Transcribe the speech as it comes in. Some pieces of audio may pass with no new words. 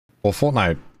Well,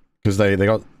 Fortnite, because they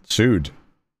got sued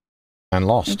and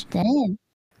lost. They did.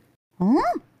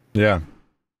 Huh? Yeah.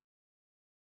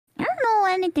 I don't know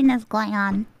anything that's going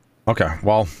on. Okay,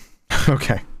 well,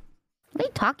 okay. What are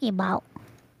you talking about?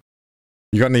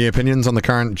 You got any opinions on the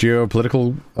current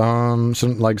geopolitical,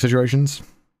 situations?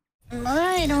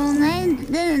 I don't know.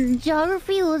 The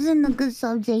geography wasn't a good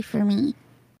subject for me.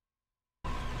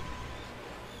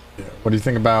 What do you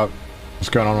think about what's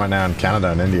going on right now in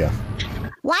Canada and India?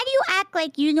 Why do you act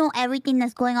like you know everything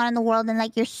that's going on in the world and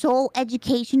like you're so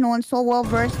educational and so well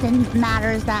versed in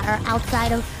matters that are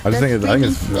outside of I just think it's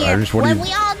we all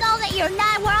know that you're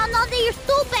not. We all know that you're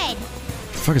stupid.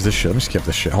 What the fuck is this shit? Let me skip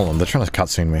this shit. Hold on, they're trying to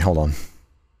cutscene me. Hold on.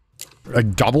 A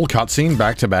double cutscene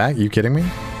back to back? You kidding me?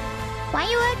 Why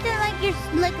you acting like you're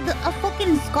like a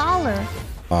fucking scholar?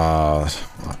 I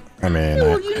mean, I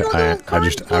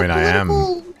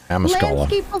am a scholar.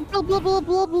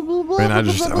 I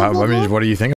mean, what do you think?